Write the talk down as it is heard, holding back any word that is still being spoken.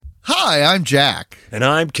Hi, I'm Jack. And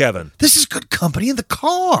I'm Kevin. This is Good Company in the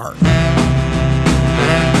Car. Can't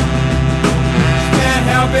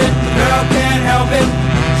help it, the girl can't help it.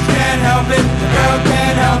 Can't help it, the girl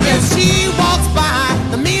can't help it. If she walks by,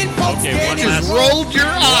 the mean folks Okay, You just rolled your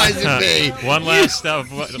eyes at me. One last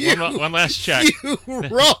check. You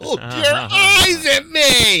rolled your eyes at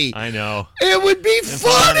me. I know. It would be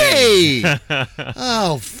funny.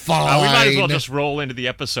 Oh, fine. We might as well just roll into the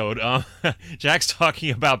episode. Jack's talking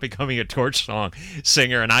about becoming a torch song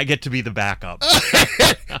singer, and I get to be the backup.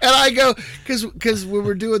 And I go, because when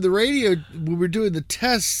we're doing the radio, when we're doing the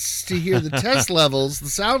tests to hear the test levels, the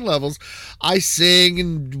sound levels, I sing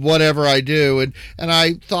and whatever I do. And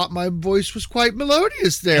I thought my voice was quite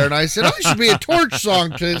melodious there. And I said, I should be a torch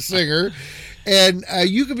song singer. And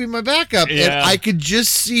you could be my backup. Yeah. And I could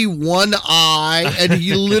just see one eye, and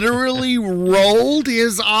he literally rolled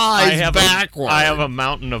his eyes backward. I have a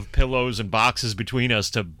mountain of pillows and boxes between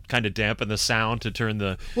us to kind of dampen the sound, to turn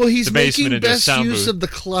the he's basement making into best a sound use booth. of the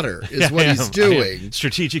clutter is what he's doing.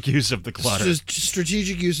 Strategic use of the clutter.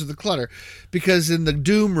 Strategic use of the clutter, because in the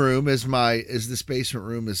Doom Room, as this basement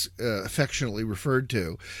room is affectionately referred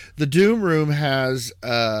to, the Doom Room has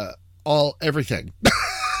everything.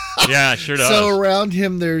 Yeah, it sure does. So around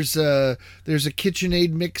him, there's a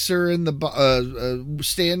KitchenAid mixer in the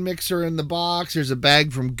stand mixer in the box. There's a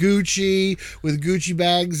bag from Gucci with Gucci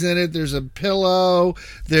bags in it. There's a pillow.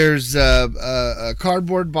 There's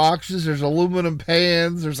cardboard boxes. There's aluminum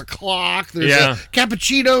pans. There's a clock. There's a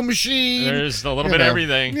cappuccino machine. There's a little bit of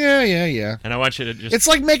everything. Yeah. And I want you to just... It's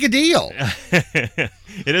like Make a Deal.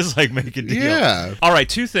 It is like Make a Deal. Yeah. All right,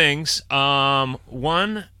 two things.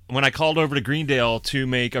 One... When I called over to Greendale to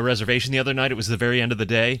make a reservation the other night, it was the very end of the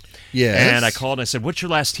day. Yes. And I called and I said, "What's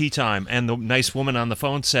your last tea time?" And the nice woman on the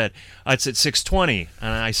phone said, "It's at 6:20."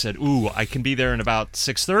 And I said, "Ooh, I can be there in about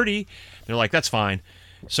 6:30." They're like, "That's fine."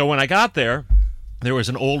 So when I got there, there was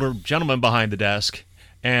an older gentleman behind the desk.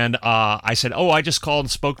 And I said, "Oh, I just called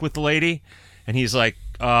and spoke with the lady." And he's like,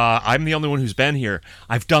 "I'm the only one who's been here.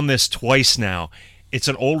 I've done this twice now. It's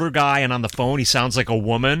an older guy, and on the phone, he sounds like a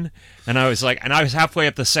woman." And I was halfway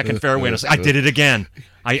up the second fairway, and I was like, I did it again.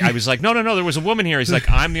 I was like, no, there was a woman here. He's like,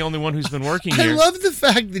 "I'm the only one who's been working here." I love the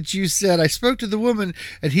fact that you said, I spoke to the woman,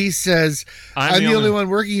 and he says, I'm the only one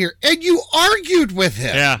working here. And you argued with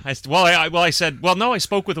him. Yeah. I said, no, I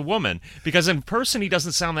spoke with a woman, because in person, he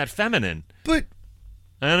doesn't sound that feminine. But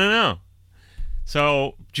I don't know.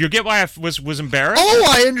 So, do you get why I was embarrassed? Oh,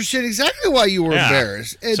 I understand exactly why you were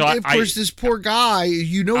embarrassed. And so of course, this poor guy,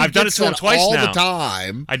 I've done it to him twice all now. the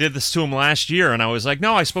time. I did this to him last year, and I was like,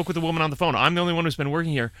 "No, I spoke with a woman on the phone. I'm the only one who's been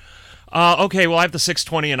working here." Okay, well, I have the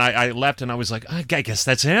 6:20, and I left, and I was like, I guess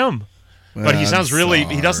that's him. But he sounds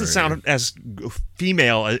he doesn't sound as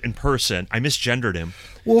female in person. I misgendered him.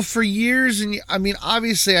 Well, for years, and I mean,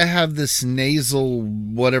 obviously I have this nasal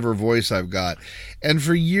whatever voice I've got. And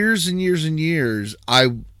for years and years and years,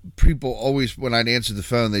 people always, when I'd answer the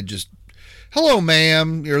phone, they'd just, "Hello,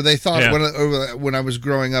 ma'am." Or they thought when I was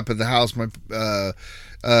growing up at the house,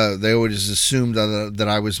 they always assumed that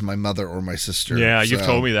I was my mother or my sister. Yeah, you've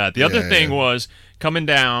told me that. The other thing was coming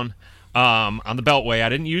down on the Beltway. I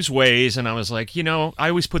didn't use Waze, and I was like, I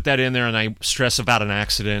always put that in there, and I stress about an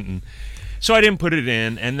accident, and so I didn't put it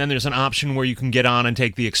in. And then there's an option where you can get on and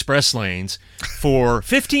take the express lanes for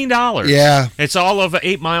 $15. Yeah. It's all of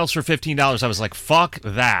 8 miles for $15. I was like, fuck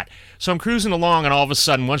that. So I'm cruising along, and all of a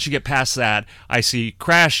sudden, once you get past that, I see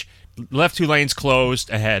crash, left 2 lanes closed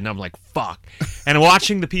ahead, and I'm like, fuck. And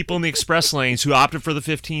watching the people in the express lanes who opted for the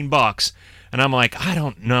 $15, and I'm like, I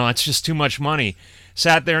don't know, it's just too much money.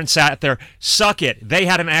 Sat there. Suck it. They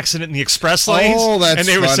had an accident in the express lanes, and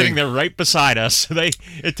they were sitting there right beside us.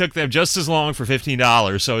 It took them just as long for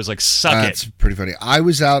 $15. So I was like, suck it. That's pretty funny. I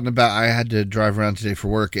was out and about. I had to drive around today for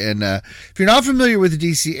work. And if you're not familiar with the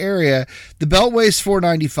D.C. area, the Beltway is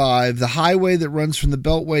 $4.95. The highway that runs from the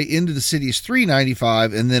Beltway into the city is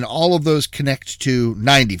 $3.95, and then all of those connect to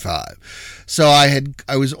 $95. So I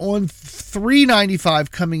was on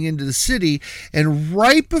 $3.95 coming into the city, and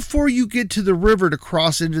right before you get to the river to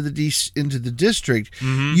cross into the district,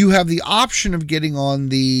 you have the option of getting on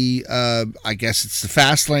the I guess it's the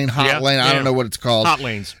fast lane, hot lane. I don't know what it's called. Hot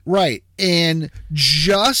lanes, right? And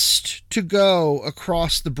just to go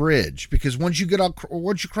across the bridge, because once you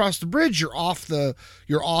cross the bridge, you're off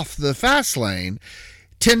the fast lane.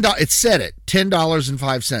 It said it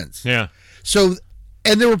 $10.05. Yeah. So.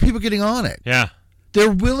 And there were people getting on it. Yeah. They're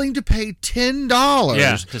willing to pay $10.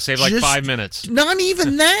 Yeah, to save like 5 minutes. Not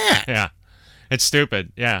even that. Yeah. It's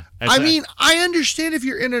stupid. Yeah. I mean, I understand if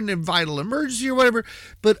you're in an vital emergency or whatever,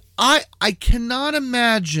 but I cannot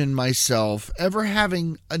imagine myself ever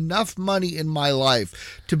having enough money in my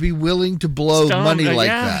life to be willing to blow money like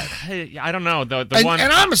that. I don't know. The And, one,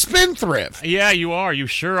 and I'm a spendthrift. yeah, you are. You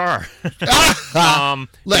sure are.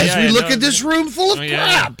 As we look at this room full of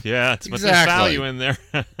crap. Yeah, it's much Exactly. value in there.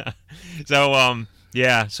 So,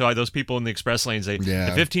 yeah, so those people in the express lanes, the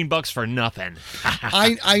 $15 for nothing. I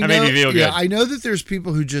know. That made me feel good. Yeah, I know that there's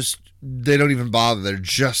people who just they don't even bother. They're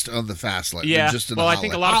just on the fast lane. Yeah, They're just in well, the I hot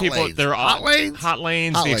think lane. a lot of Hot people lanes. they're hot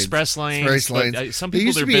lanes, the express lanes. Express but, lanes. some They people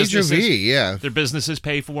used their to be businesses, HOV, yeah. their businesses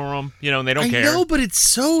pay for them, and they don't care. I know, but it's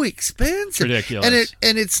so expensive, Ridiculous.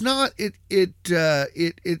 and it's not.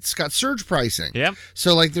 It's got surge pricing. Yep.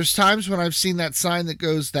 So like, there's times when I've seen that sign that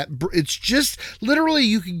goes that it's just literally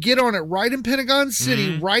you can get on it right in Pentagon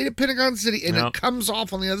City, right at Pentagon City, and it comes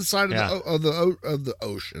off on the other side of the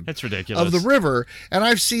ocean. It's ridiculous. Of the river, and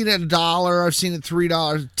I've seen it $1. I've seen it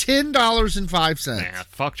 $3, $10.05. Man,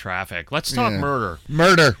 fuck traffic. Let's talk murder.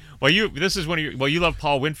 Murder. Well, you love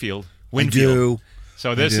Paul Winfield. I do.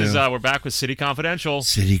 So this is we're back with City Confidential.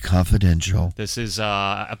 City Confidential. This is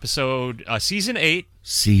episode season 8.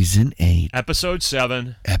 Season 8. Episode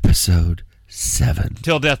 7. Episode 7.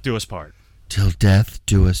 Till death do us part. Till death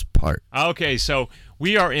do us part. Okay, so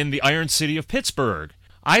we are in the Iron City of Pittsburgh.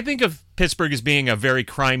 I think of Pittsburgh as being a very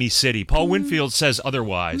crimey city. Paul Winfield says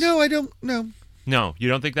otherwise. No, I don't. No. No, you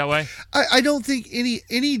don't think that way? I don't think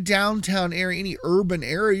any downtown area, any urban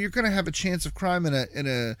area, you're going to have a chance of crime in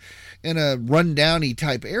a rundowny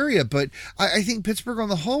type area. But I think Pittsburgh on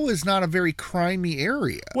the whole is not a very crimey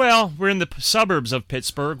area. Well, we're in the suburbs of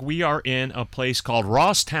Pittsburgh. We are in a place called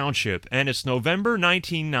Ross Township, and it's November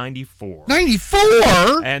 1994.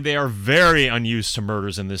 94? And they are very unused to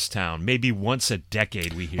murders in this town. Maybe once a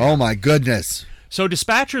decade, we hear. Oh my goodness! So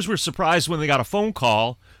dispatchers were surprised when they got a phone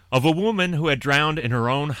call of a woman who had drowned in her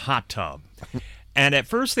own hot tub. And at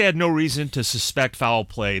first they had no reason to suspect foul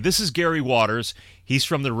play. This is Gary Waters. He's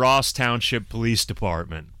from the Ross Township Police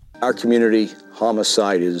Department. Our community,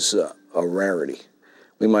 homicide is a rarity.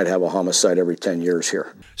 We might have a homicide every 10 years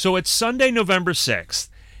here. So it's Sunday, November 6th.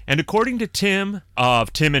 And according to Tim,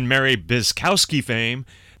 of Tim and Mary Boczkowski fame,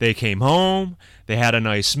 they came home, they had a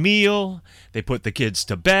nice meal, they put the kids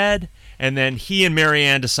to bed, and then he and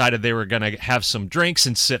Marianne decided they were going to have some drinks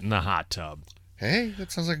and sit in the hot tub. Hey,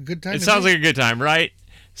 that sounds like a good time. It sounds like a good time, right?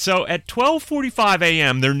 So at 12:45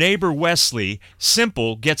 a.m., their neighbor Wesley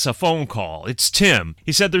Simple gets a phone call. It's Tim.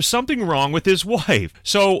 He said there's something wrong with his wife.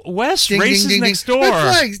 So Wes races next door.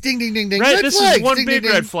 Red flags, ding, ding, ding, ding. Right, red this flags, is one ding, big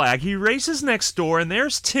ding, red ding. flag. He races next door, and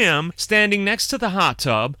there's Tim standing next to the hot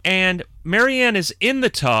tub, and Marianne is in the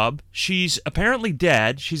tub. She's apparently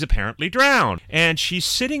dead. She's apparently drowned. And she's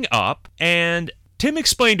sitting up, and Tim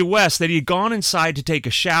explained to Wes that he had gone inside to take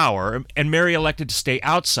a shower, and Mary elected to stay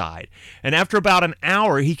outside. And after about an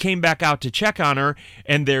hour, he came back out to check on her,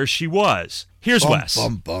 and there she was. Here's Wes.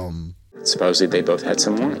 Bum, bum. Supposedly they both had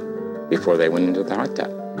some wine before they went into the hot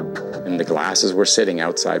tub. And the glasses were sitting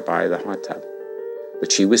outside by the hot tub.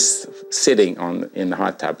 But she was sitting in the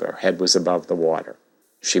hot tub. Her head was above the water.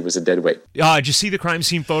 She was a dead weight. Did you see the crime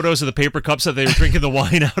scene photos of the paper cups that they were drinking the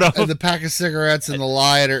wine out of? And the pack of cigarettes and the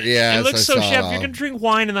lighter. Yeah, It looks so chef. You're going to drink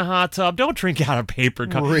wine in the hot tub. Don't drink out of paper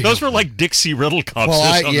cups. Really? Those were like Dixie Riddle cups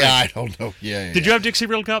Well, or something. I don't know. Yeah. Did you have Dixie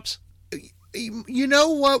Riddle cups? You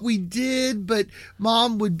know what we did, but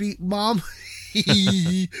Mom. We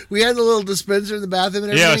had the little dispenser in the bathroom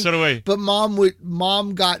and everything. Yeah, so do we. But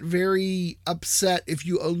Mom got very upset if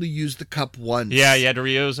you only used the cup once. Yeah, you had to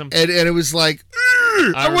reuse them. And it was like,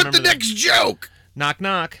 I want remember the that. next joke. Knock,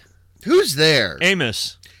 knock. Who's there?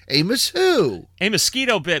 Amos. Amos who? A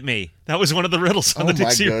mosquito bit me. That was one of the riddles on Oh the my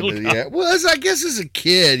Dixie Riddle goodness, cup. yeah. Well, I guess as a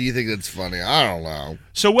kid, you think that's funny. I don't know.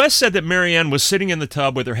 So Wes said that Marianne was sitting in the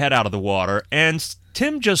tub with her head out of the water, and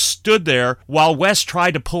Tim just stood there while Wes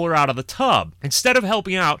tried to pull her out of the tub. Instead of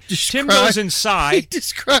helping out, Tim goes He inside.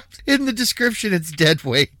 described in the description it's dead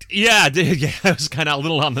weight. Yeah, dude, yeah, it was kind of a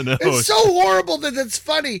little on the nose. It's so horrible that that's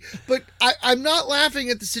funny, but I'm not laughing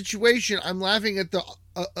at the situation. I'm laughing at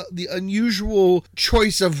the unusual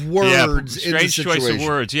choice of words in the strange situation. choice of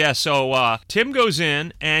words. Yeah, so Tim goes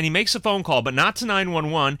in and he makes a phone call, but not to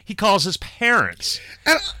 911. He calls his parents.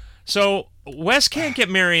 And So Wes can't get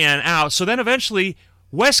Marianne out, so then eventually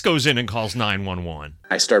Wes goes in and calls 911.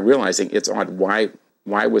 I started realizing it's odd. Why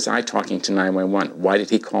was I talking to 911? Why did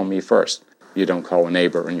he call me first? You don't call a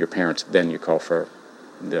neighbor and your parents, then you call for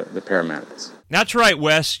the paramedics. That's right,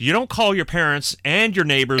 Wes. You don't call your parents and your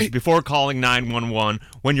neighbors before calling 911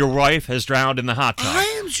 when your wife has drowned in the hot tub. I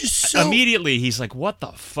am just so... Immediately, he's like, what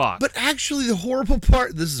the fuck? But actually, the horrible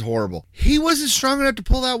part... This is horrible. He wasn't strong enough to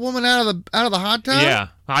pull that woman out of the hot tub? Yeah.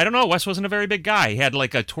 I don't know. Wes wasn't a very big guy. He had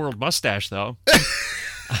like a twirled mustache, though.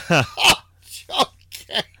 Okay.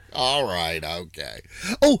 All right. Okay.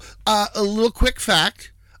 Oh, a little quick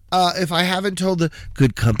fact. If I haven't told the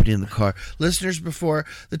good company in the car listeners before,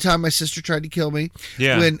 the time my sister tried to kill me.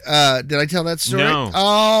 Yeah. When did I tell that story? No.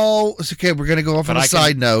 Oh, it's okay. We're gonna go off on a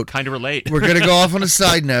side note. Kind of relate. We're gonna go off on a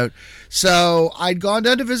side note. So I'd gone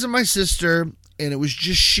down to visit my sister, and it was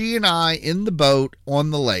just she and I in the boat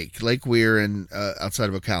on the Lake Weir in outside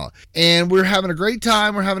of Ocala, and we're having a great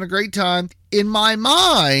time. In my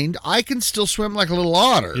mind, I can still swim like a little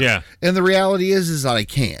otter. Yeah. And the reality is that I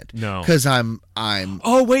can't. No. Because I'm.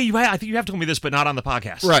 Oh wait, I think you have told me this, but not on the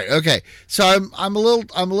podcast. Right. Okay. So I'm a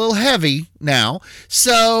little heavy now.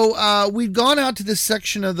 So we'd gone out to this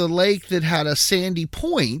section of the lake that had a sandy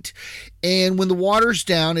point, and when the water's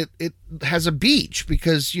down, it has a beach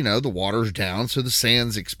because the water's down, so the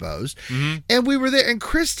sand's exposed. Mm-hmm. And we were there, and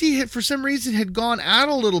Christy had, for some reason, had gone out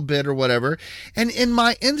a little bit or whatever. And in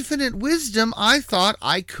my infinite wisdom, I thought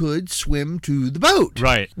I could swim to the boat.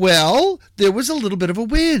 Right. Well, there was a little bit of a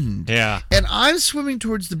wind. Yeah. And I'm swimming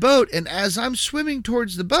towards the boat, and as I'm swimming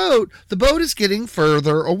towards the boat is getting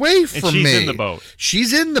further away from me. And she's in the boat.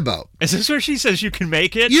 She's in the boat. Is this where she says you can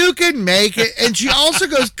make it? You can make it. And she also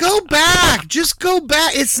goes, go back. Just go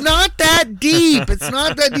back. It's not that deep.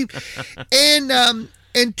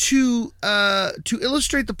 And to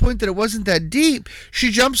illustrate the point that it wasn't that deep,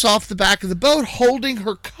 she jumps off the back of the boat holding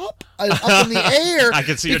her cup up in the air. I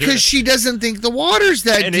can see because she doesn't think the water's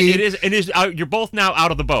that deep. It is. You're both now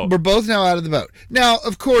out of the boat. We're both now out of the boat. Now,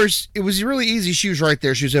 of course, it was really easy. She was right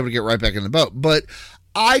there. She was able to get right back in the boat. But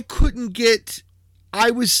I couldn't get. I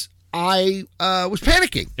was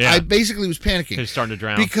panicking. Yeah. I basically was panicking. You're starting to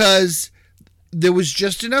drown because there was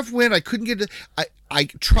just enough wind. I couldn't get to. I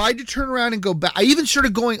tried to turn around and go back. I even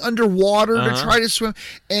started going underwater to try to swim,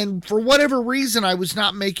 and for whatever reason, I was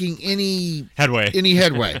not making any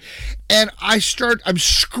headway. And I'm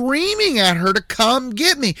screaming at her to come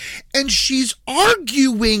get me, and she's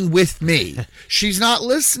arguing with me. She's not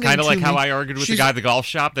listening. Kind of like me. how I argued with the guy at the golf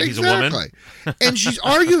shop that he's a woman. And she's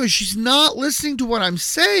arguing. She's not listening to what I'm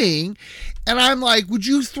saying. And I'm like, would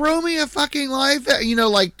you throw me a fucking life?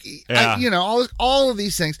 All of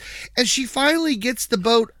these things. And she finally gets the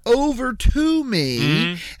boat over to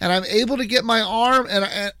me, and I'm able to get my arm,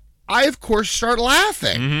 and I of course start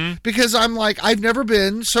laughing because I'm like, I've never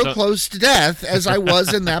been so close to death as I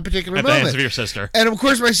was in that particular moment. At the hands of your sister. And of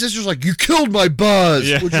course my sister's like, you killed my buzz,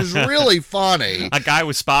 which was really funny. A guy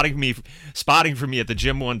was spotting for me at the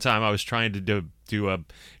gym one time. I was trying to do a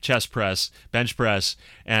chest press, bench press,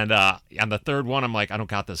 and on the third one, I'm like, I don't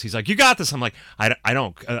got this. He's like, you got this. I'm like, I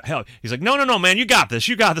don't. Hell, he's like, no, man, you got this.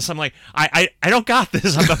 I'm like, I don't got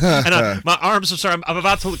this. My arms are sorry. I'm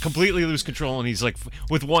about to completely lose control, and he's like,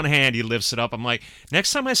 with one hand, he lifts it up. I'm like,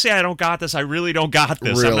 next time I say I don't got this, I really don't got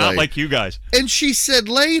this. Really? I'm not like you guys. And she said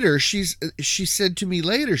later, she said to me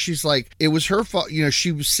later, she's like, it was her fault.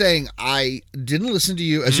 She was saying, I didn't listen to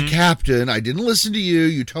you as a captain. I didn't listen to you.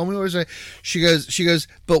 You told me what I was saying. She goes,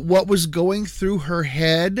 but what was going through her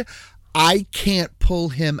head, I can't pull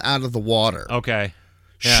him out of the water. Okay.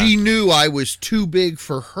 Yeah. She knew I was too big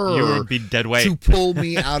for her. You would be dead weight to pull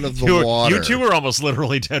me out of the water. You two were almost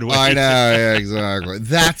literally dead weight. I know, yeah, exactly.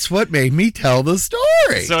 That's what made me tell the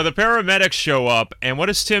story. So the paramedics show up, and what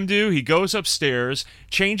does Tim do? He goes upstairs,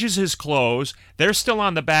 changes his clothes. They're still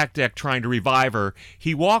on the back deck trying to revive her.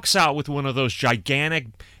 He walks out with one of those gigantic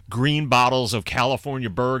green bottles of California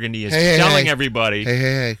Burgundy, is telling everybody.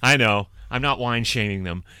 Hey. I know. I'm not wine shaming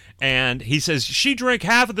them. And he says, she drank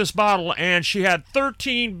half of this bottle and she had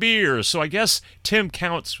 13 beers. So I guess Tim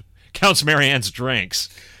counts Marianne's drinks.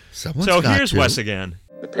 Here's Wes again.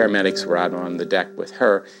 The paramedics were out on the deck with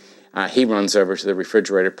her. He runs over to the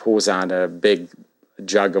refrigerator, pulls out a big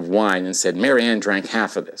jug of wine and said, Marianne drank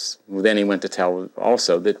half of this. Well, then he went to tell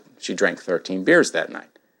also that she drank 13 beers that night.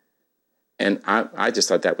 And I just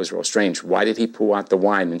thought that was real strange. Why did he pull out the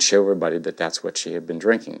wine and show everybody that that's what she had been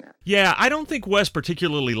drinking now? Yeah, I don't think Wes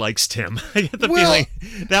particularly likes Tim. I get the feeling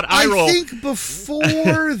that eye roll. I think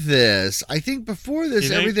before this,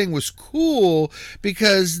 everything was cool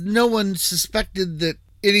because no one suspected that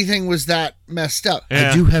anything was that messed up.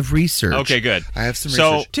 Yeah. I do have research. Okay, good. I have some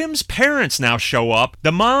So research. Tim's parents now show up.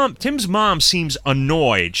 Tim's mom seems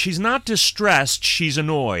annoyed. She's not distressed. She's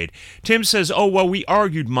annoyed. Tim says, "Oh, well, we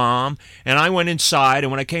argued, Mom, and I went inside,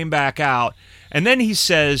 and when I came back out." And then he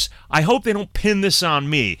says, "I hope they don't pin this on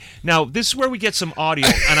me." Now, this is where we get some audio,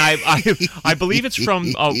 and I believe it's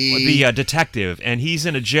from the detective, and he's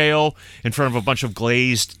in a jail in front of a bunch of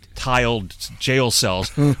glazed, tiled jail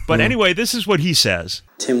cells. But anyway, this is what he says.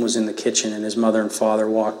 Tim was in the kitchen, and his mother and father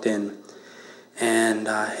walked in, and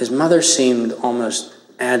his mother seemed almost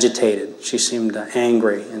agitated. She seemed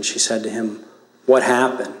angry, and she said to him, "What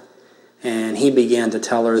happened?" And he began to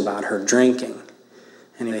tell her about her drinking.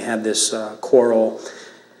 And they had this quarrel,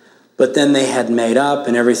 but then they had made up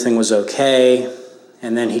and everything was okay.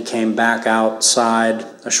 And then he came back outside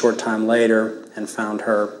a short time later and found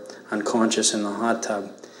her unconscious in the hot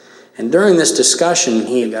tub. And during this discussion,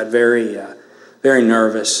 he got very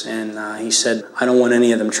nervous, and he said, "I don't want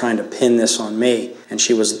any of them trying to pin this on me." And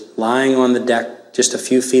she was lying on the deck just a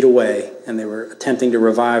few feet away, and they were attempting to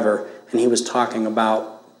revive her, and he was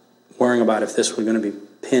worrying about if this were going to be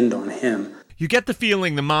pinned on him. You get the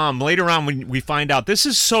feeling the mom, later on when we find out, this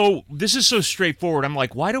is so straightforward. I'm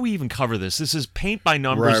like, why do we even cover this? This is paint by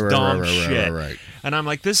numbers, dumb shit. Right. And I'm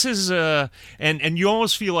like, this is, and you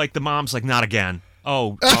almost feel like the mom's like, not again.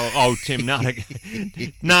 Oh, Tim, not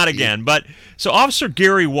again. Not again. But, so Officer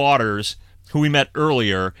Gary Waters, who we met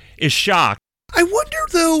earlier, is shocked. I wonder,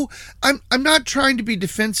 though, I'm not trying to be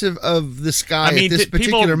defensive of this guy at this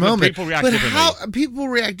particular moment. People react but differently. how people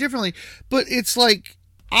react differently. But it's like,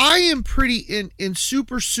 I am pretty in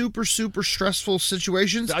super stressful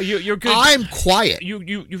situations. You're good. I'm quiet.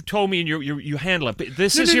 You told me, and you handle it. But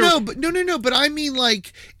this No. But I mean,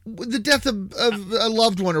 like the death of a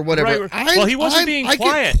loved one or whatever. Right. Well, he wasn't being quiet.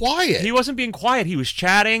 I get quiet. He wasn't being quiet. He was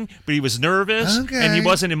chatting, but he was nervous, and he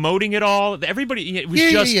wasn't emoting at all. Everybody, it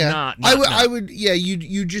was not. I would. Yeah.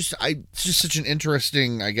 It's just such an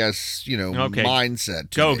interesting, I guess,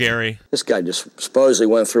 mindset. Go, Gary. This guy just supposedly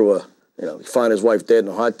went through he found his wife dead in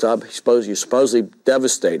a hot tub. He's supposedly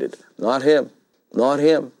devastated. Not him.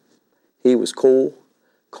 He was cool,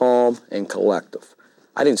 calm, and collective.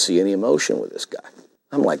 I didn't see any emotion with this guy.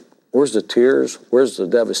 I'm like, where's the tears? Where's the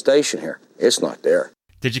devastation here? It's not there.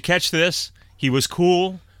 Did you catch this? He was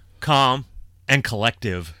cool, calm, and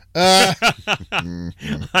collective. I'm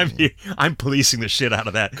policing the shit out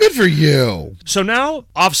of that. Good for you. So now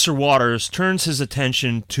Officer Waters turns his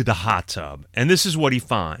attention to the hot tub, and this is what he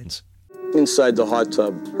finds. Inside the hot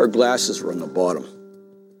tub, her glasses were on the bottom.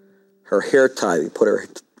 Her hair tie,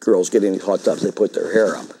 girls get in these hot tubs, they put their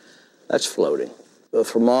hair up. That's floating. The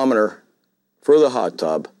thermometer for the hot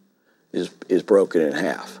tub is broken in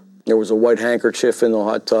half. There was a white handkerchief in the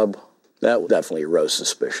hot tub. That definitely arose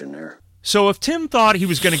suspicion there. So if Tim thought he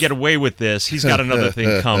was going to get away with this, he's got another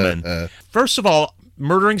thing coming. First of all,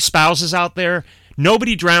 murdering spouses out there,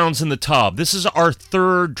 nobody drowns in the tub. This is our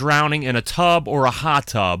third drowning in a tub or a hot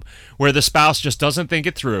tub where the spouse just doesn't think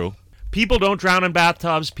it through. People don't drown in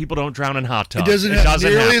bathtubs. People don't drown in hot tubs. It doesn't happen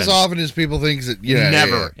nearly as often as people think that.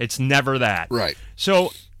 Never. Yeah. It's never that. Right.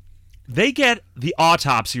 So they get the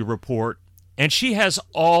autopsy report, and she has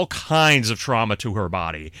all kinds of trauma to her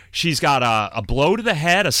body. She's got a blow to the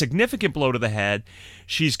head, a significant blow to the head.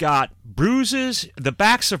 She's got bruises. The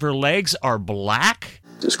backs of her legs are black.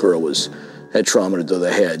 This girl had trauma to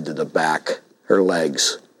the head, to the back, her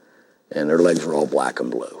legs, and her legs were all black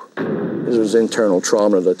and blue. There was internal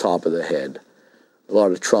trauma to the top of the head, a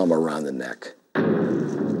lot of trauma around the neck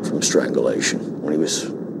from strangulation when he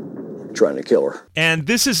was trying to kill her. And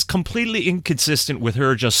this is completely inconsistent with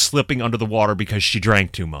her just slipping under the water because she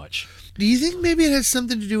drank too much. Do you think maybe it has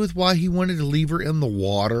something to do with why he wanted to leave her in the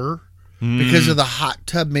water? Because of the hot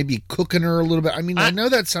tub, maybe cooking her a little bit. I mean, I know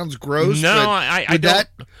that sounds gross. No, but I don't.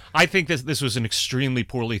 I think this was an extremely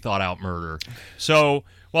poorly thought out murder. So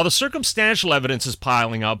while the circumstantial evidence is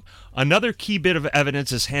piling up, another key bit of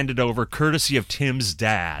evidence is handed over courtesy of Tim's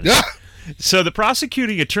dad. So the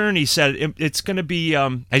prosecuting attorney said it's going to be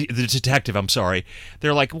the detective. I'm sorry.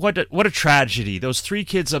 They're like, what a tragedy. Those 3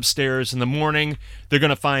 kids upstairs in the morning. They're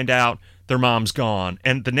going to find out their mom's gone.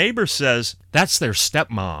 And the neighbor says that's their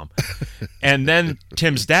stepmom. And then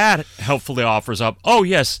Tim's dad helpfully offers up, oh,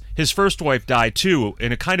 yes, his first wife died too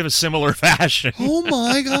in a kind of a similar fashion. Oh,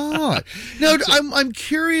 my God. Now, I'm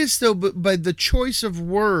curious, though, but by the choice of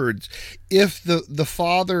words, if the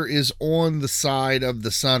father is on the side of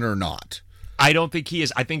the son or not. I don't think he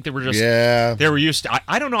is. I think they were just, they were used to,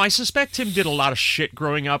 I don't know. I suspect Tim did a lot of shit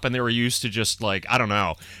growing up and they were used to just like, I don't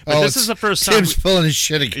know. But this is the first time. Tim's pulling his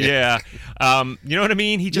shit again. Yeah. You know what I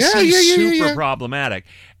mean? He just seems super problematic.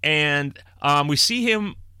 And We see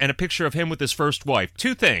him and a picture of him with his first wife.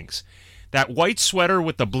 Two things. That white sweater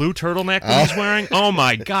with the blue turtleneck that he's wearing. Oh,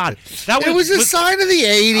 my God. It was a sign of the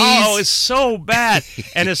 80s. Oh, it's so bad.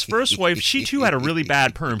 And his first wife, she too had a really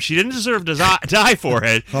bad perm. She didn't deserve to die for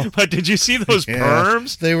it. But did you see those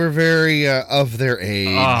perms? They were very of their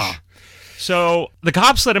age. So the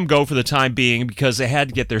cops let him go for the time being because they had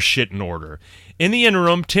to get their shit in order. In the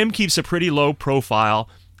interim, Tim keeps a pretty low profile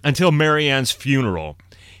until Marianne's funeral.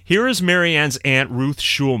 Here is Marianne's aunt, Ruth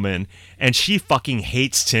Schulman, and she fucking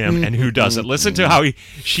hates Tim, and who doesn't? Listen to how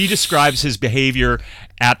she describes his behavior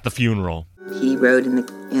at the funeral. He rode in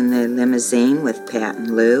the limousine with Pat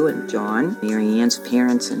and Lou and John, Marianne's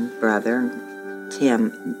parents and brother.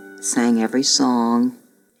 Tim sang every song.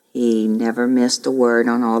 He never missed a word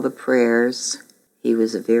on all the prayers. He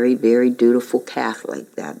was a very, very dutiful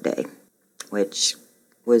Catholic that day, which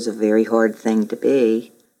was a very hard thing to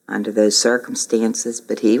be under those circumstances,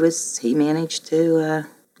 but he managed to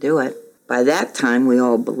do it. By that time, we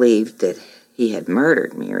all believed that he had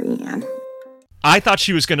murdered Marianne. I thought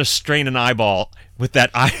she was going to strain an eyeball with that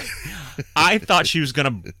eye. I thought she was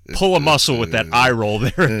going to pull a muscle with that eye roll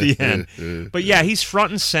there at the end. But yeah, he's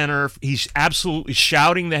front and center. He's absolutely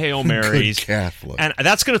shouting the Hail Marys. Good Catholic. And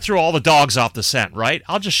that's going to throw all the dogs off the scent, right?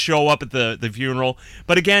 I'll just show up at the funeral.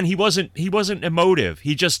 But again, he wasn't emotive.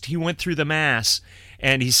 He went through the Mass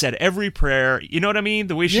and he said every prayer. You know what I mean?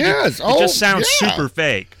 The way she did, it just sounds super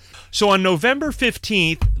fake. So on November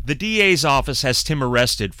 15th, the DA's office has Tim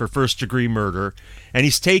arrested for first-degree murder, and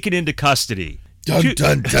he's taken into custody. Dun,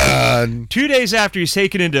 dun, dun. 2 days after he's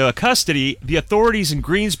taken into custody, the authorities in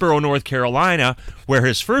Greensboro, North Carolina, where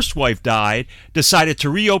his first wife died, decided to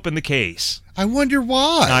reopen the case. I wonder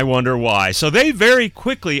why. So they very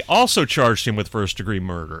quickly also charged him with first-degree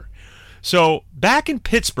murder. So back in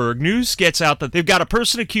Pittsburgh, news gets out that they've got a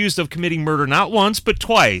person accused of committing murder not once, but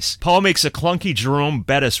twice. Paul makes a clunky Jerome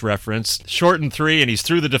Bettis reference, short and 3, and he's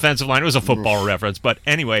through the defensive line. It was a football reference. But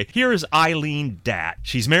anyway, here is Eileen Datt.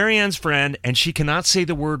 She's Marianne's friend, and she cannot say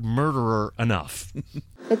the word murderer enough.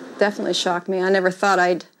 It definitely shocked me. I never thought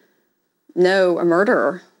I'd know a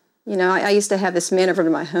murderer. You know, I used to have this man over to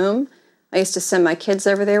my home. I used to send my kids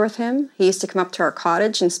over there with him. He used to come up to our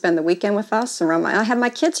cottage and spend the weekend with us. I had my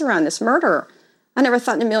kids around this murderer. I never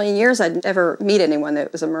thought in a million years I'd ever meet anyone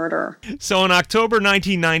that was a murderer. So in October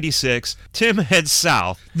 1996, Tim heads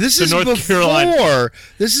south to North Carolina.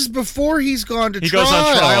 This is before he's gone to trial. He goes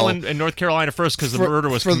on trial in North Carolina first because the murder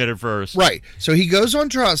was committed first. Right. So he goes on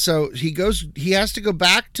trial. So he has to go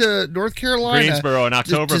back to North Carolina. Greensboro in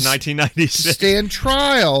October of 1996. To stand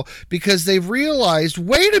trial because they've realized,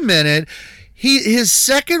 wait a minute, his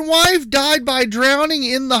second wife died by drowning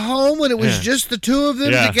in the home when it was just the two of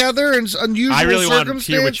them together in unusual circumstances. I really want to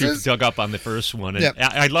hear what you dug up on the first one. And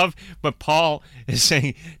I love, but Paul is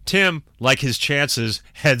saying, Tim, like his chances,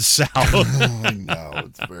 head south. Oh, I know.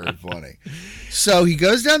 It's very funny. So he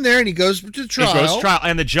goes down there and he goes to trial.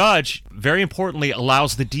 And the judge, very importantly,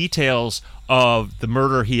 allows the details of the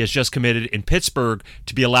murder he has just committed in Pittsburgh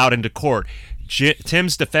to be allowed into court.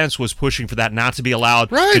 Tim's defense was pushing for that not to be allowed.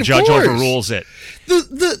 Right, the judge overrules it.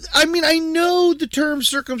 I mean, I know the term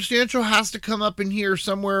circumstantial has to come up in here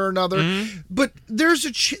somewhere or another, but there's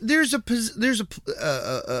a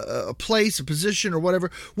place, a position, or whatever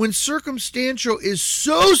when circumstantial is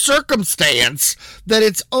so circumstance that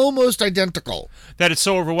it's almost identical. That it's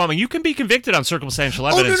so overwhelming. You can be convicted on circumstantial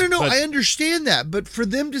evidence. Oh, no. I understand that, but for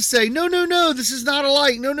them to say, no, this is not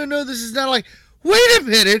alike. No, this is not alike. Wait a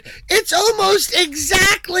minute! It's almost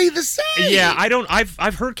exactly the same. Yeah,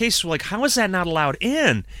 I've heard cases like, how is that not allowed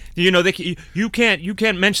in? You know, you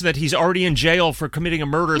can't mention that he's already in jail for committing a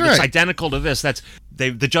murder that's identical to this.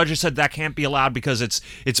 The judge said that can't be allowed because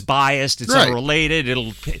it's biased, it's unrelated.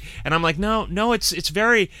 And I'm like, no, it's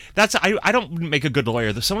very. I don't make a good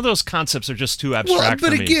lawyer. Some of those concepts are just too abstract.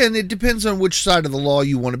 But for me. Again, it depends on which side of the law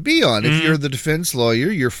you want to be on. If you're the defense lawyer,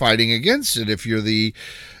 you're fighting against it. If you're the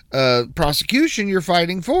prosecution, you're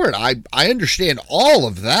fighting for it. I understand all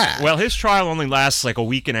of that. Well, his trial only lasts like a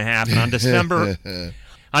week and a half, and on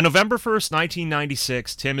November 1st,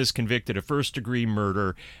 1996, Tim is convicted of first-degree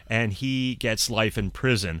murder, and he gets life in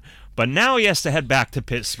prison. But now he has to head back to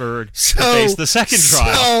Pittsburgh to face the second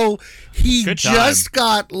trial. So he just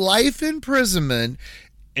got life imprisonment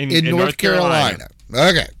in North Carolina.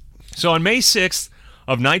 Okay. So on May 6th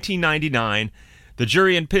of 1999, the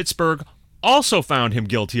jury in Pittsburgh also found him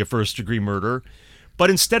guilty of first-degree murder, but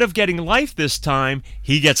instead of getting life this time,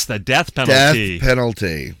 he gets the death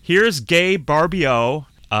penalty. Here's Gay Barbeau,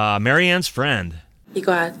 Marianne's friend. He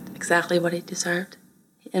got exactly what he deserved.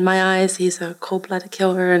 In my eyes, he's a cold-blooded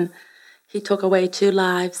killer, and he took away 2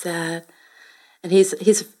 lives that And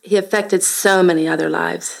he affected so many other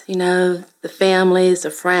lives. You know, the families,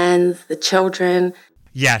 the friends, the children.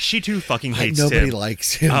 Yeah, she too fucking hates Nobody Tim.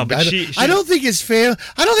 likes him. Oh, but I don't think his fan.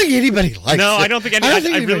 I don't think anybody likes him. No, I don't think I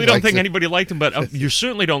really don't think him. anybody liked him. But you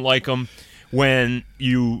certainly don't like him when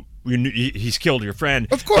he's killed your friend.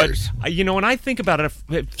 Of course. But, when I think about it,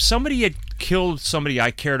 if somebody had killed somebody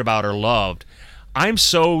I cared about or loved, I'm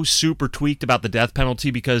so super tweaked about the death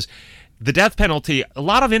penalty because the death penalty, a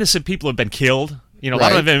lot of innocent people have been killed. A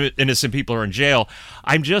lot of innocent people are in jail.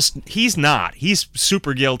 He's not. He's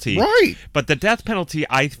super guilty. Right. But the death penalty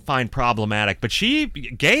I find problematic. But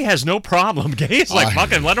Gay has no problem. Gay is like,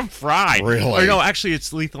 fucking let him fry. Really? Or no, actually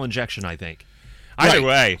it's lethal injection, I think. Either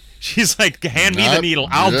way, she's like, hand me the needle,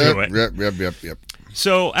 I'll do it. Yep.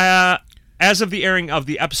 So, as of the airing of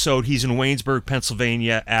the episode, he's in Waynesburg,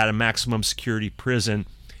 Pennsylvania at a maximum security prison,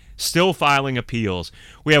 still filing appeals.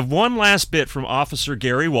 We have one last bit from Officer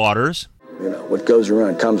Gary Waters. What goes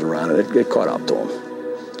around comes around, and it caught up to him.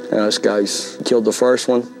 This guy's killed the first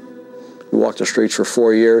one. He walked the streets for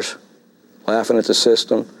 4 years, laughing at the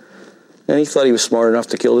system. And he thought he was smart enough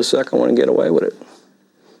to kill the second one and get away with it.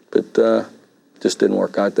 But just didn't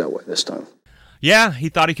work out that way this time. Yeah, he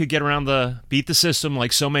thought he could beat the system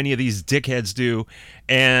like so many of these dickheads do.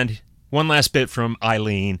 And one last bit from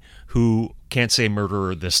Eileen, who can't say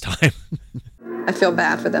murderer this time. I feel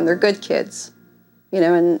bad for them. They're good kids.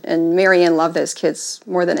 And Marianne loved those kids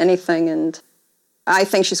more than anything, and I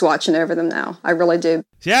think she's watching over them now. I really do.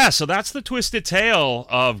 Yeah, so that's the twisted tale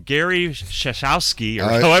of Gary Boczkowski,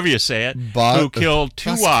 or however you say it, who killed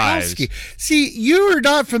two wives. See, you are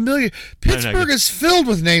not familiar. Pittsburgh is filled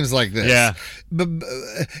with names like this. Yeah.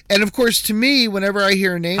 And, of course, to me, whenever I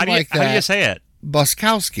hear a name like that... How do you say it?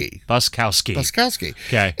 Boczkowski.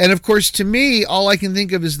 Okay. And of course, to me, all I can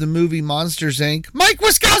think of is the movie Monsters, Inc. Mike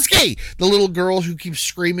Wazowski, the little girl who keeps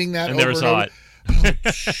screaming that. I never saw it. Oh,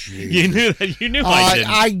 you knew that. You knew I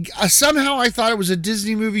didn't. I somehow I thought it was a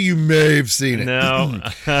Disney movie. You may have seen it. No.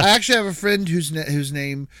 I actually have a friend whose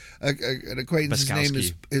name, an acquaintance's name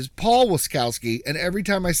is Paul Wazowski, and every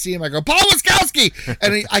time I see him, I go, Paul Wazowski,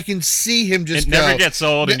 and I can see him just. It never gets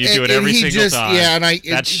old, and you do it every single time. Yeah, and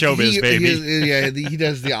that's showbiz, baby. He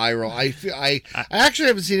does the eye roll. I actually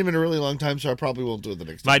haven't seen him in a really long time, so I probably won't do it the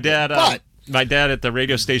next time. My dad at the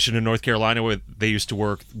radio station in North Carolina where they used to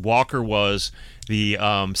work, Walker was the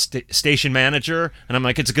station manager, and I'm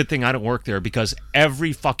like, it's a good thing I don't work there because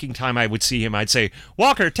every fucking time I would see him, I'd say,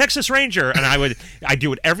 Walker, Texas Ranger, and I'd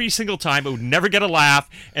do it every single time. It would never get a laugh,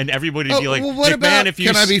 and everybody would be like, what about, if you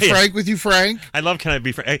can I be frank with you, Frank? I love Can I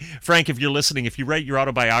Be Frank? Hey, Frank, if you're listening, if you write your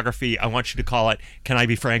autobiography, I want you to call it Can I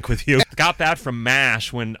Be Frank with You? Got that from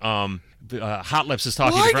MASH when Hot Lips is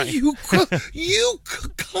talking to Frank. You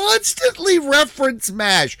constantly reference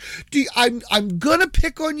MASH. I'm gonna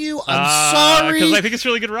pick on you. I'm sorry because I think it's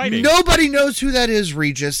really good writing. Nobody knows who that is,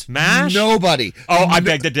 Regis. MASH? Nobody. Oh, I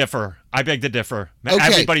beg to differ. Okay.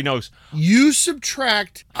 Everybody knows. You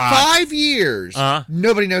subtract 5 years.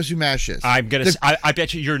 Nobody knows who MASH is. I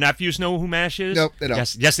bet you your nephews know who MASH is. Nope, they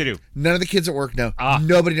don't. Yes, they do. None of the kids at work know.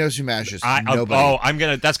 Nobody knows who MASH is.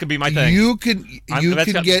 Nobody. That's gonna be my thing. You can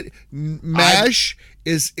get MASH.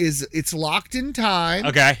 It's locked in time.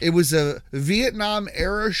 Okay. It was a Vietnam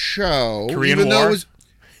era show. Korean War.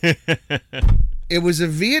 It was a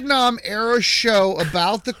Vietnam era show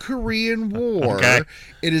about the Korean War. Okay.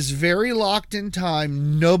 It is very locked in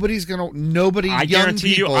time. I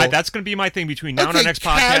guarantee you, that's going to be my thing between now and our next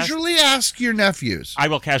podcast. Casually ask your nephews. I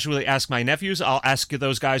will casually ask my nephews. I'll ask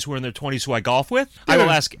those guys who are in their 20s who I golf with. I will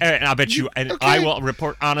ask, and I'll bet you, and I will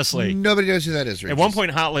report honestly. Nobody knows who that is, Regis. At one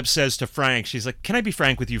point, Hot Lips says to Frank, she's like, "Can I be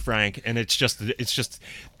frank with you, Frank?" And it's just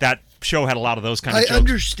that show had a lot of those kind of jokes. I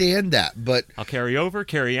understand that, but I'll carry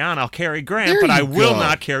on. I'll carry Grant, but I will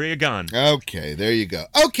not carry a gun. Okay, there you go.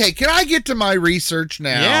 Okay, can I get to my research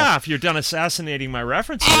now? Yeah, if you're done assassinating my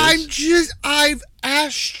references. I've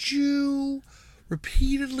asked you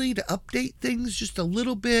repeatedly to update things just a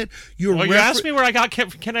little bit. You asked me where I got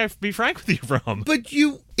Can I Be Frank with You from? But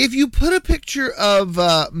if you put a picture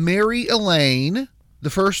of Mary Elaine, the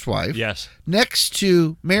first wife, yes, next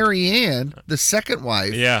to Mary Ann, the second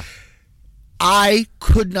wife, yeah, I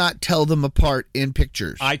could not tell them apart in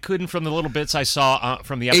pictures. I couldn't from the little bits I saw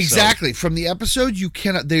from the episode. Exactly. From the episode, you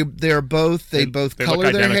cannot. They both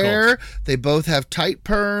color their hair. They both have tight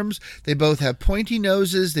perms. They both have pointy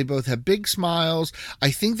noses. They both have big smiles.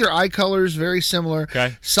 I think their eye color is very similar.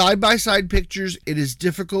 Okay. Side by side pictures, it is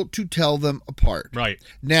difficult to tell them apart. Right.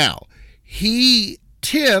 Now,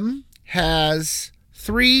 Tim has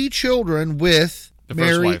 3 children with the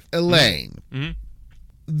Mary first wife. Elaine.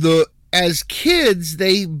 Mm-hmm. as kids,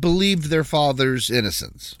 they believed their father's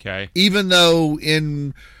innocence. Okay. Even though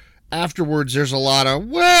afterwards there's a lot of,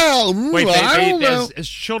 Wait, I don't know. As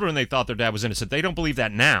children, they thought their dad was innocent. They don't believe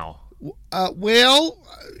that now.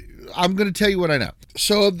 I'm going to tell you what I know.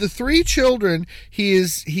 So of the 3 children,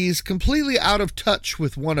 he's completely out of touch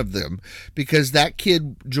with one of them because that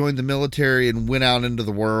kid joined the military and went out into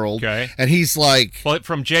the world. Okay. And he's like... Well,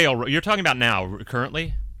 from jail. You're talking about now,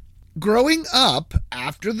 currently? Growing up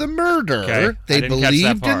after the murder, they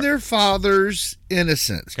believed in their father's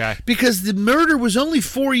innocence. Okay. Because the murder was only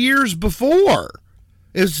 4 years before.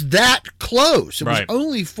 It was that close. It was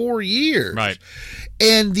only 4 years. Right.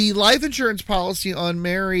 And the life insurance policy on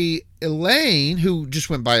Mary Elaine, who just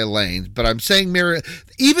went by Elaine, but I'm saying Mary,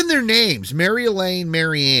 even their names, Mary Elaine,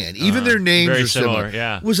 Mary Ann, even their names very are similar.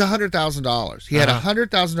 Yeah. Was $100,000. He had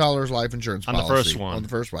 $100,000 life insurance policy. On the first one. On the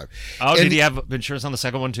first wife. Oh, did he have insurance on the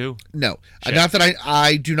second one too? No. Shit. Not that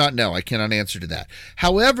I do not know. I cannot answer to that.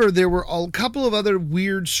 However, there were a couple of other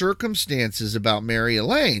weird circumstances about Mary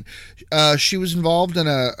Elaine. She was involved in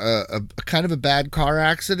a kind of a bad car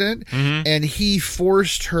accident, and he forced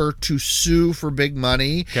her to sue for big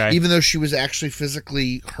money, even though she was actually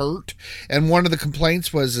physically hurt. And one of the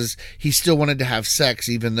complaints was he still wanted to have sex,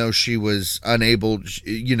 even though she was unable.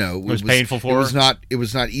 You know, it was painful for her. It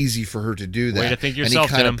was not easy for her to do that. Way to think yourself, and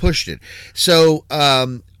he kind Tim. of pushed it. So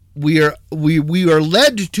we are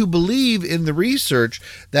led to believe in the research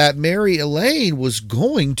that Mary Elaine was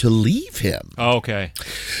going to leave him. Oh, okay.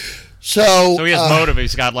 So he has motive.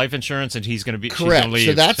 He's got life insurance, and he's going to be correct. She's gonna leave,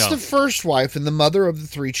 so that's the first wife and the mother of the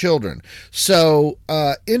 3 children. So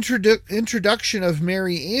introduction of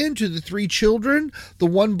Mary Ann to the 3 children. The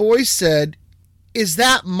one boy said, "Is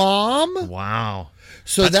that Mom?" Wow.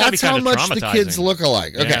 So that's how much the kids look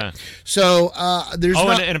alike. Okay. Yeah. So there's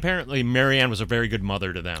and apparently Marianne was a very good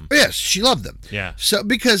mother to them. Yes, she loved them. Yeah. So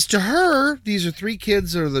because to her, these are 3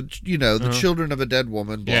 kids or the children of a dead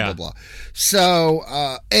woman, blah blah blah. So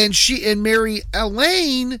and Mary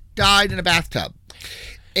Elaine died in a bathtub.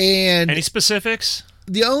 And any specifics?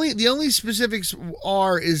 The only specifics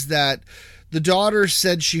is that the daughter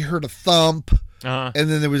said she heard a thump. And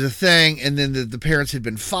then there was a thing, and then the parents had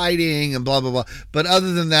been fighting, and blah blah blah. But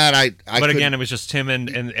other than that, But again, it was just Tim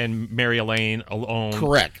and Mary Elaine alone.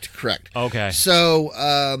 Correct. Okay. So,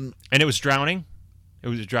 and it was drowning. It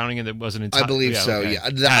was drowning, and it wasn't. I believe so. Okay.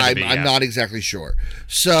 Yeah, I'm not exactly sure.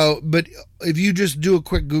 So, but if you just do a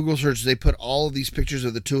quick Google search, they put all of these pictures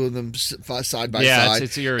of the 2 of them side by side,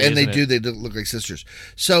 it's eerie, and they look like sisters.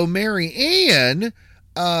 So Mary Ann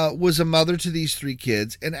was a mother to these 3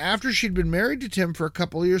 kids, and after she'd been married to Tim for a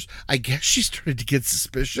couple of years, I guess she started to get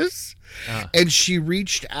suspicious, and she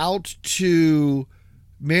reached out to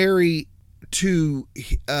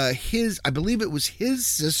I believe it was his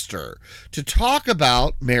sister, to talk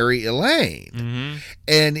about Mary Elaine,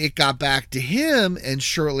 and it got back to him, and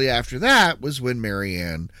shortly after that was when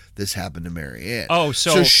this happened to Mary Ann. Oh,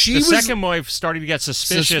 so she second wife started to get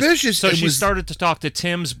suspicious, so she started to talk to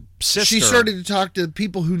Tim's sister. She started to talk to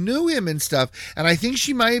people who knew him and stuff, and I think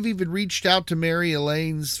she might have even reached out to Mary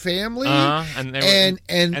Elaine's family,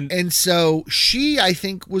 and so she, I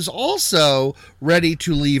think, was also ready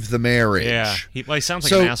to leave the marriage. Yeah, he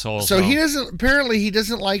sounds like an asshole. So he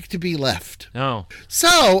doesn't like to be left. No.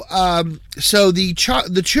 So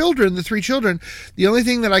the children, the 3 children, the only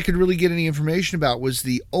thing that I could really get any information about was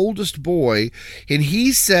the oldest boy, and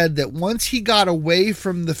he said that once he got away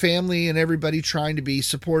from the family and everybody trying to be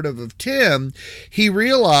supportive of Tim, he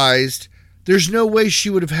realized there's no way she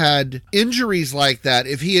would have had injuries like that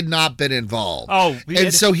if he had not been involved.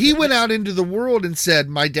 So he went out into the world and said,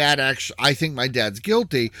 I think my dad's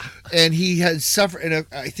guilty. And he has suffered, and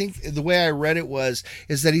I think the way I read it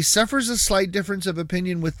is that he suffers a slight difference of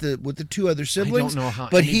opinion with the 2 other siblings. I don't know how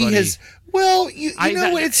but he has, you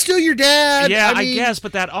know, it's still your dad. Yeah, I guess,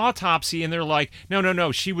 but that autopsy, and they're like,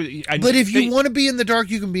 no, she was. But if you want to be in the dark,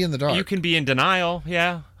 you can be in the dark. You can be in denial,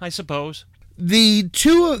 yeah, I suppose.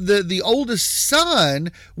 The oldest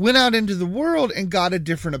son went out into the world and got a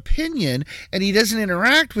different opinion, and he doesn't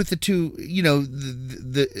interact with the 2,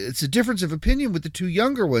 it's a difference of opinion with the 2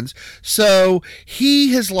 younger ones. So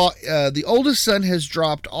he has the oldest son has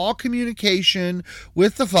dropped all communication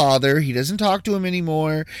with the father. He doesn't talk to him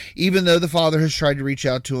anymore, even though the father has tried to reach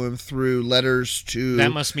out to him through letters to...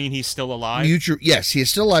 That must mean he's still alive? Yes, he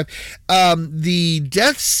is still alive. The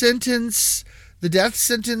death sentence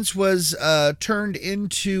was turned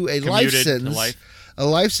into a life sentence. A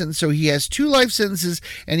life sentence. So he has 2 life sentences,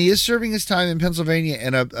 and he is serving his time in Pennsylvania.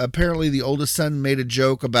 And apparently, the oldest son made a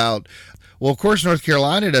joke about, well, of course, North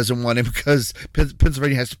Carolina doesn't want him because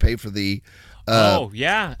Pennsylvania has to pay for the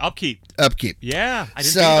Yeah, upkeep. Yeah, I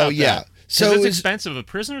didn't think about that. So it's expensive. The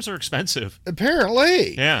prisoners are expensive.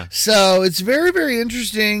 Apparently. Yeah. So it's very, very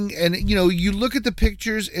interesting. And, you look at the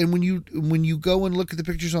pictures, and when you go and look at the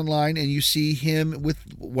pictures online and you see him with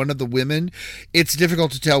one of the women, it's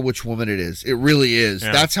difficult to tell which woman it is. It really is.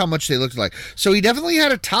 Yeah. That's how much they looked like. So he definitely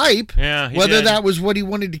had a type. Yeah, he whether did. that was what he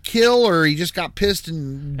wanted to kill or he just got pissed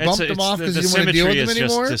and bumped him off because he didn't want to deal with him anymore. The symmetry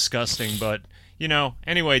is just disgusting, but...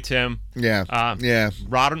 anyway, Tim. Yeah.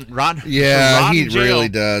 Rod. Yeah, he really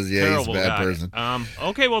does. Yeah, he's a bad person.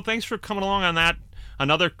 Okay, well, thanks for coming along on that.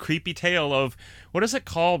 Another creepy tale of, what is it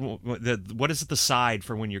called? What is it, the side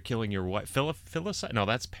for when you're killing your wife? Filicide? No,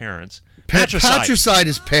 that's parents. Patricide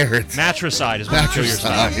is parents. Matricide is when you kill your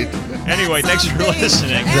spouse. Anyway, thanks for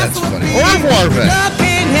listening. That's funny. Au revoir, Love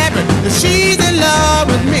can't happen if she's in love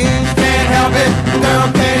with me.